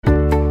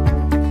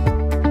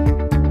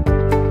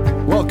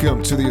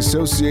Welcome to the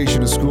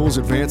Association of Schools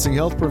Advancing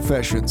Health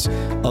Professions,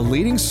 a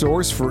leading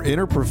source for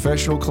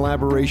interprofessional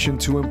collaboration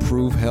to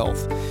improve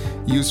health.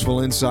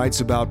 Useful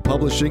insights about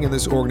publishing in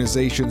this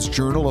organization's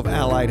Journal of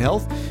Allied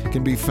Health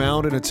can be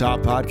found in a top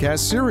podcast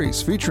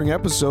series featuring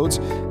episodes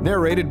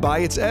narrated by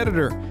its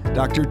editor,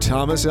 Dr.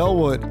 Thomas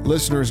Elwood.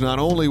 Listeners not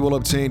only will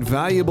obtain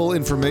valuable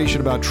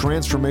information about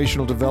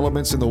transformational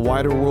developments in the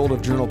wider world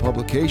of journal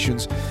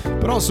publications,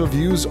 but also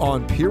views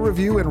on peer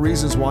review and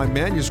reasons why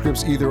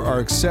manuscripts either are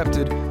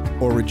accepted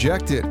or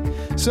rejected.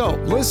 So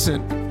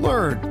listen,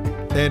 learn,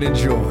 and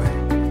enjoy.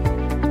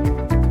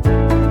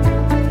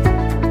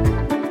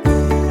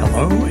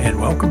 Hello, and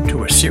welcome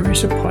to a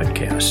series of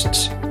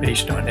podcasts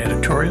based on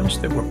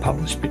editorials that were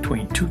published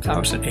between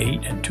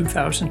 2008 and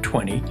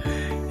 2020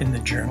 in the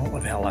Journal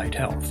of Allied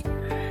Health.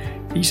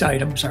 These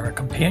items are a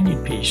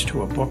companion piece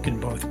to a book in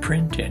both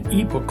print and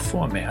ebook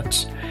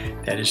formats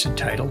that is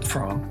entitled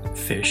From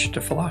Fish to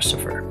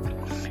Philosopher.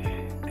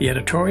 The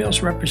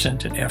editorials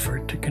represent an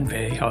effort to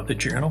convey how the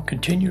journal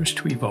continues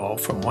to evolve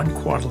from one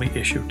quarterly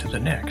issue to the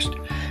next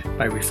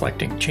by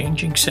reflecting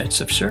changing sets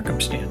of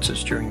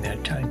circumstances during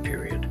that time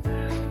period.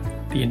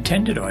 The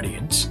intended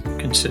audience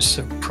consists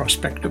of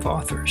prospective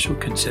authors who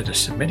consider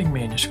submitting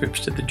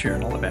manuscripts to the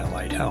Journal of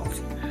Allied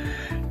Health.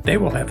 They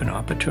will have an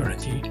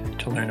opportunity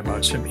to learn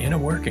about some inner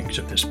workings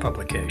of this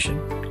publication.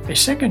 A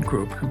second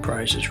group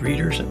comprises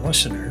readers and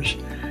listeners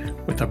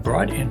with a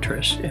broad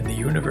interest in the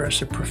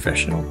universe of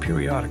professional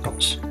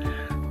periodicals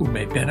who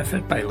may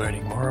benefit by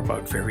learning more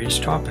about various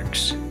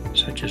topics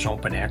such as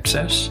open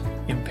access,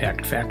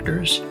 impact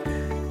factors,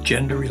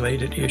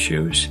 gender-related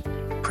issues,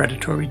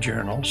 predatory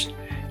journals,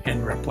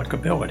 and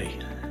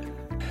replicability.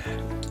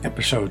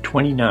 Episode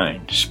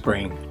 29,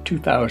 Spring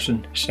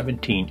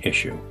 2017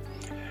 issue.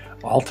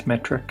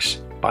 Altmetrics,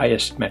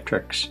 biased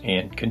metrics,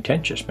 and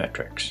contentious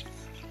metrics.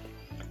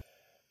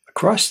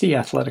 Across the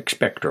athletic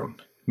spectrum,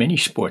 many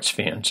sports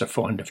fans are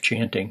fond of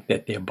chanting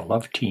that their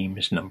beloved team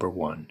is number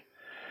one.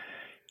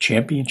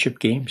 Championship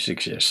games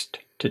exist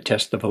to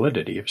test the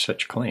validity of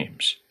such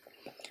claims.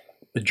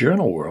 The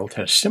journal world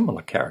has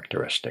similar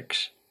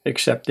characteristics,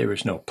 except there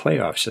is no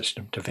playoff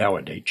system to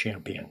validate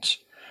champions.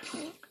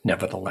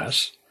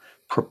 Nevertheless,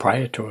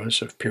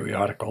 proprietors of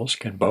periodicals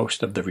can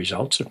boast of the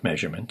results of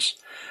measurements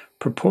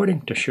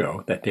purporting to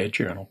show that their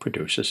journal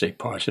produces a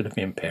positive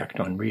impact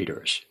on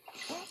readers.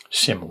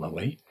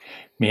 Similarly,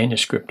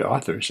 manuscript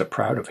authors are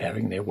proud of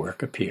having their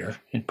work appear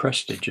in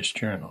prestigious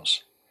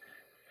journals.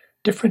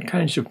 Different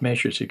kinds of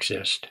measures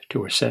exist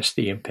to assess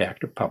the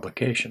impact of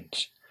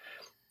publications.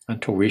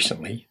 Until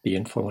recently, the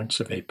influence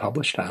of a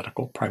published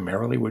article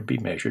primarily would be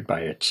measured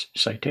by its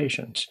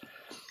citations,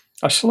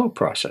 a slow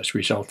process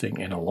resulting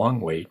in a long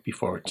wait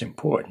before its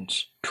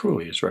importance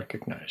truly is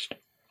recognized.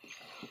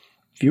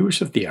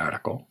 Views of the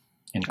article,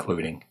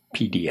 including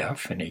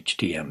PDF and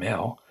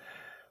HTML,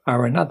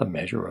 are another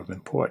measure of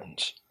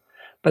importance,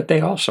 but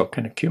they also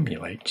can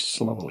accumulate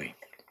slowly.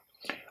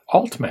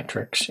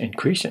 Altmetrics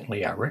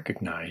increasingly are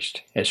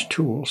recognized as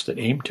tools that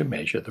aim to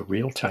measure the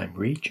real-time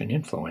reach and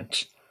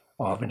influence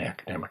of an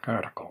academic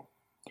article.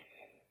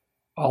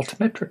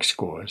 Altmetric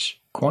scores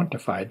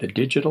quantify the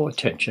digital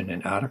attention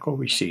an article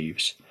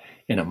receives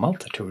in a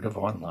multitude of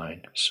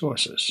online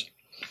sources.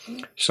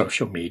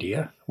 Social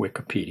media,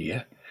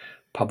 Wikipedia,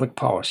 public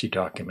policy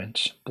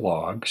documents,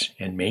 blogs,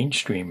 and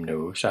mainstream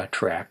news are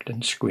tracked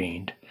and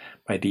screened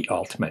by the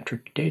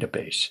Altmetric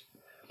database.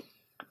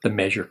 The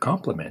measure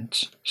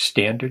complements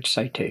standard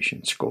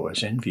citation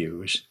scores and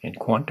views in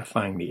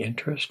quantifying the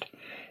interest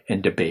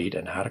and debate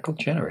an article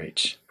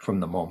generates from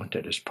the moment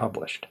it is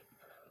published.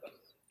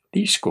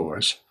 These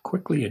scores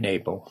quickly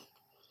enable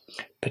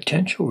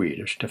potential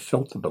readers to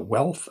filter the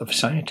wealth of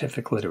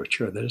scientific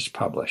literature that is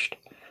published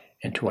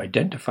and to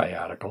identify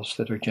articles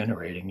that are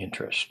generating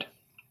interest.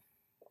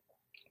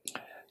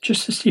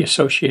 Just as the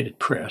Associated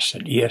Press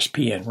and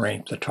ESPN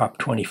rank the top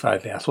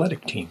 25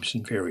 athletic teams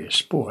in various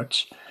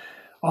sports,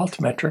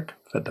 Altmetric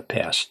for the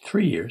past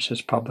 3 years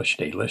has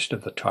published a list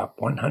of the top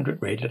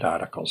 100 rated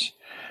articles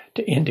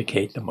to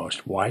indicate the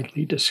most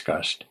widely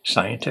discussed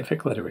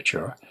scientific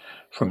literature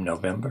from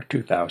November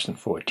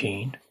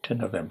 2014 to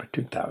November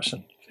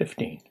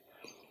 2015.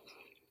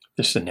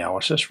 This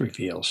analysis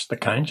reveals the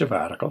kinds of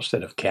articles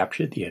that have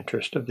captured the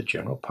interest of the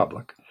general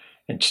public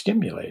and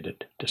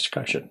stimulated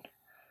discussion.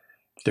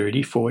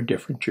 34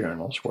 different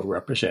journals were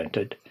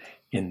represented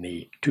in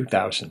the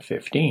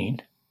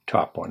 2015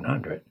 Top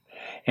 100,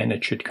 and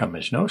it should come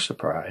as no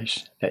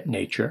surprise that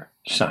Nature,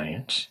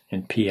 Science,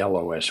 and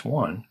PLOS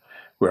One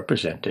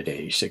represented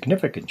a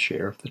significant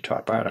share of the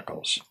top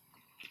articles.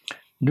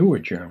 Newer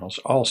journals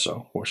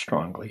also were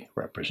strongly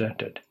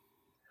represented.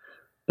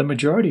 The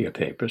majority of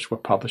papers were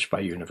published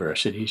by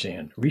universities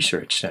and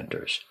research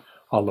centers,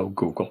 although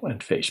Google and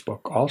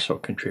Facebook also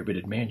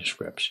contributed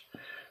manuscripts,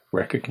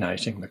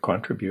 recognizing the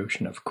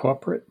contribution of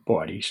corporate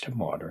bodies to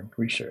modern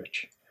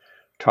research.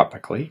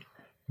 Topically,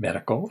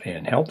 medical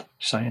and health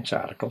science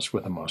articles were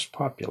the most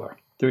popular,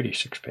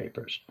 36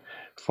 papers,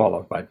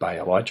 followed by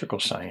biological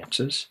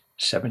sciences,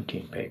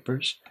 17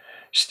 papers,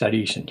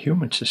 studies in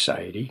human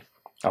society,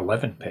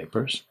 11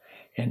 papers,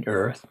 and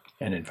Earth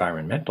and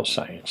Environmental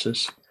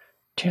Sciences,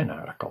 10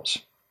 articles.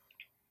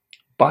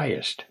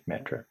 Biased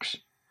metrics.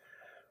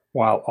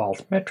 While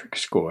altmetric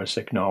scores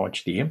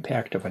acknowledge the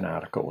impact of an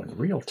article in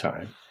real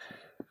time,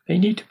 they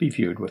need to be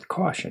viewed with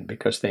caution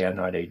because they are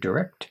not a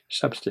direct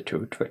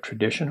substitute for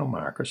traditional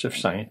markers of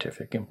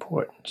scientific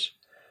importance.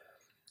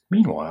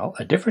 Meanwhile,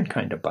 a different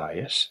kind of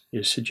bias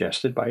is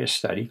suggested by a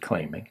study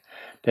claiming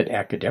that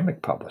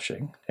academic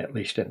publishing, at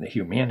least in the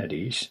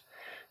humanities,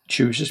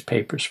 chooses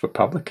papers for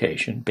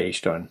publication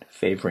based on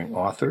favoring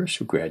authors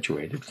who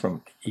graduated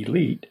from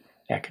elite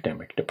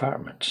academic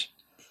departments.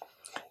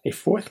 A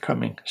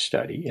forthcoming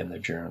study in the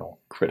journal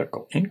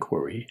Critical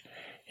Inquiry,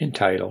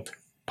 entitled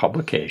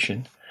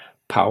Publication,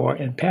 Power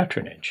and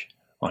Patronage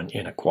on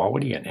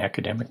Inequality in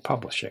Academic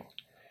Publishing,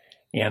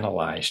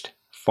 analyzed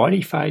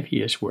 45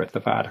 years' worth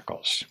of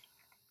articles,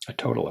 a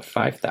total of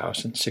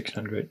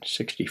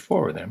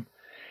 5,664 of them,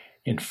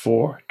 in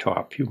 4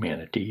 top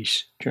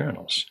humanities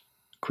journals: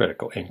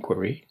 Critical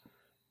Inquiry,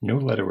 New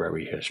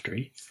Literary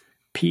History,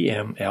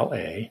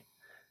 PMLA,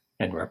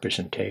 and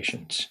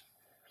Representations.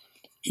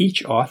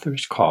 Each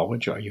author's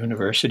college or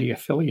university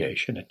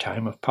affiliation at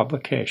time of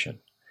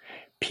publication,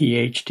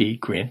 PhD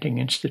granting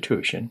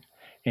institution,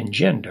 and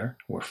gender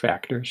were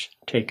factors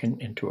taken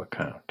into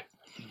account.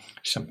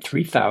 Some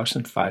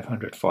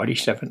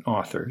 3,547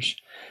 authors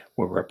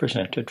were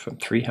represented from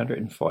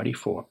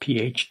 344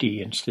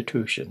 PhD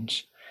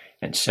institutions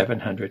and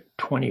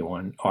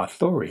 721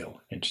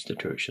 authorial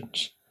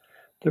institutions.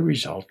 The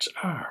results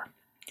are: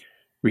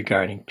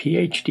 regarding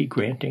PhD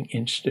granting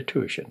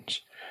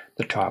institutions,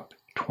 the top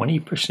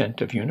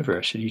 20% of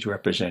universities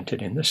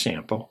represented in the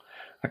sample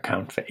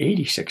account for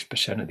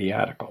 86% of the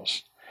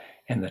articles,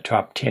 and the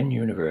top 10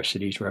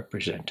 universities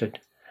represented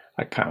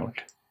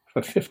account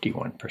for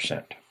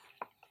 51%.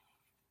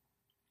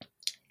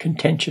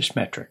 Contentious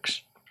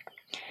metrics.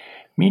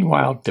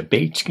 Meanwhile,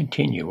 debates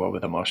continue over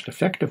the most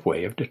effective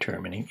way of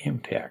determining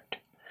impact.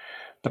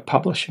 The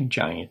publishing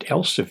giant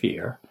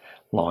Elsevier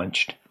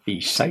launched the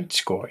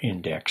CiteScore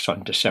Index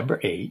on December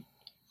 8,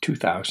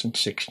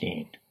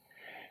 2016.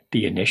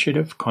 The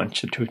initiative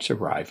constitutes a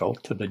rival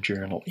to the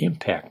journal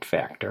Impact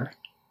Factor,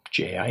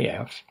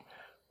 JIF,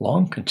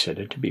 long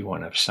considered to be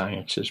one of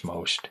science's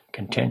most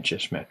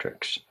contentious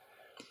metrics.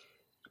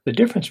 The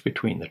difference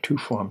between the two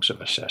forms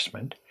of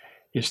assessment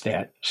is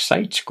that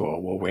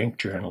CiteScore will rank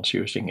journals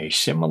using a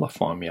similar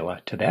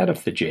formula to that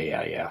of the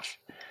JIF,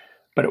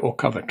 but it will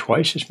cover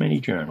twice as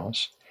many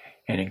journals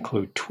and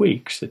include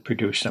tweaks that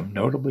produce some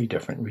notably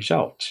different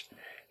results,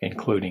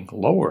 including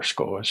lower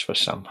scores for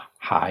some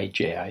high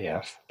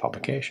JIF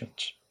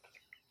publications.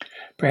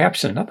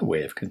 Perhaps another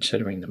way of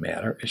considering the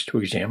matter is to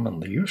examine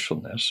the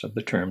usefulness of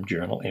the term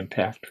journal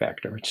impact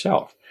factor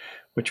itself,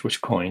 which was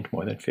coined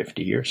more than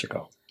 50 years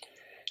ago.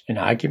 An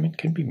argument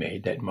can be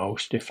made that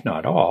most, if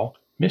not all,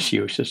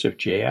 misuses of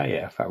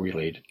JIF are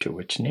related to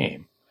its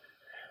name.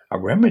 A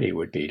remedy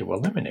would be to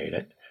eliminate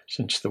it,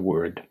 since the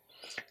word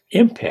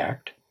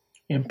impact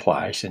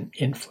implies an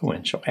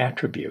influential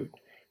attribute,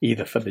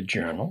 either for the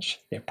journals,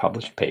 their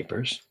published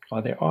papers,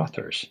 or their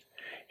authors.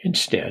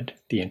 Instead,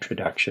 the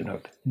introduction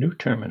of new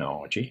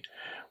terminology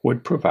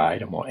would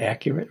provide a more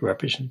accurate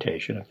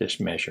representation of this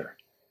measure.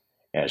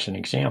 As an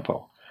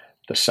example,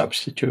 the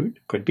substitute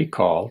could be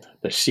called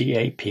the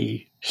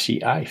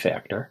CAP-CI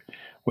factor,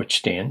 which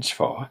stands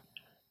for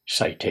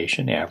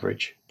Citation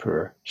Average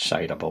per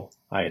Citable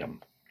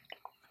Item.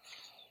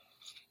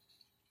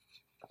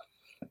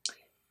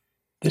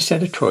 This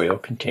editorial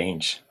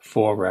contains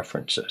 4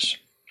 references.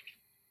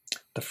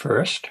 The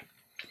first,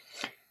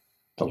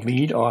 the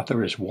lead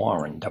author is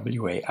Warren,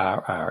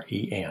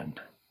 W-A-R-R-E-N.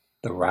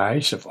 The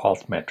Rise of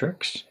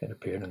Altmetrics. It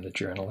appeared in the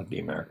Journal of the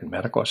American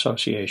Medical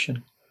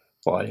Association,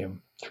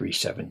 Volume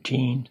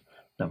 317,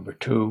 Number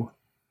 2,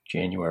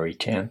 January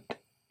 10th,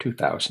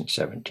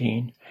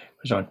 2017. It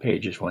was on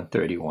pages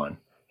 131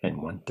 and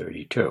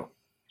 132.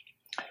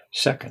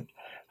 Second,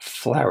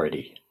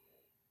 Flaherty,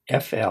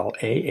 F-L-A-H-E-R-T-Y.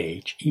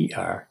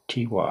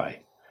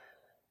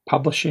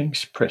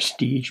 Publishing's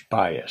Prestige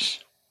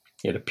Bias.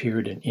 It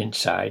appeared in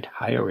Inside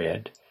Higher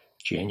Ed,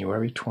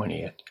 January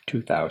 20th,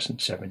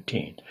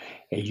 2017.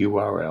 A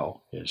URL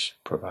is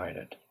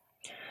provided.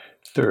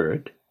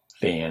 Third,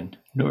 Van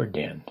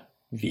Noorden,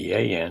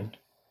 V-A-N-N-O-O-R-D-E-N.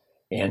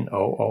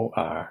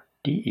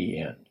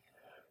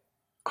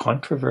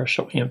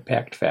 Controversial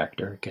Impact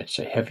Factor Gets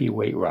a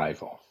Heavyweight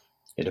Rival.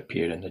 It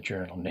appeared in the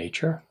journal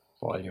Nature,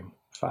 Volume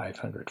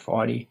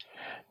 540,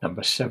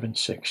 Number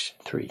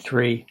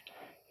 7633.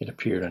 It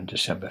appeared on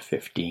December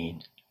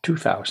 15,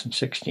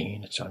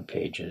 2016. It's on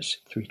pages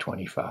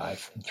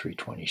 325 and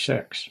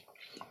 326.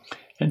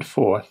 And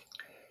fourth,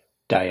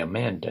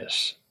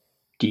 Diamandis,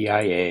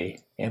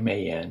 D-I-A-M-A-N-D-I-S.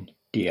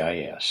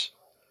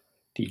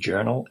 The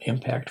journal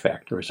Impact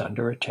Factor is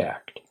under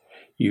attack.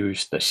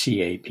 Use the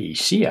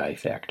CAP-CI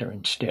factor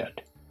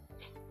instead.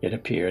 It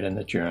appeared in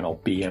the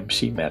journal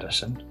BMC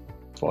Medicine,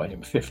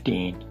 Volume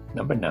 15,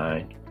 Number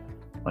 9,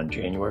 on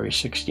January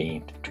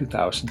 16,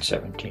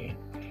 2017,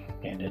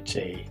 and it's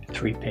a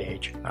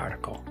 3-page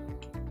article.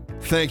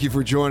 Thank you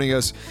for joining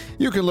us.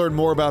 You can learn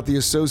more about the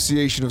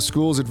Association of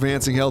Schools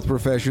Advancing Health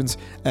Professions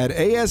at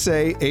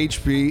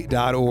asahp.org.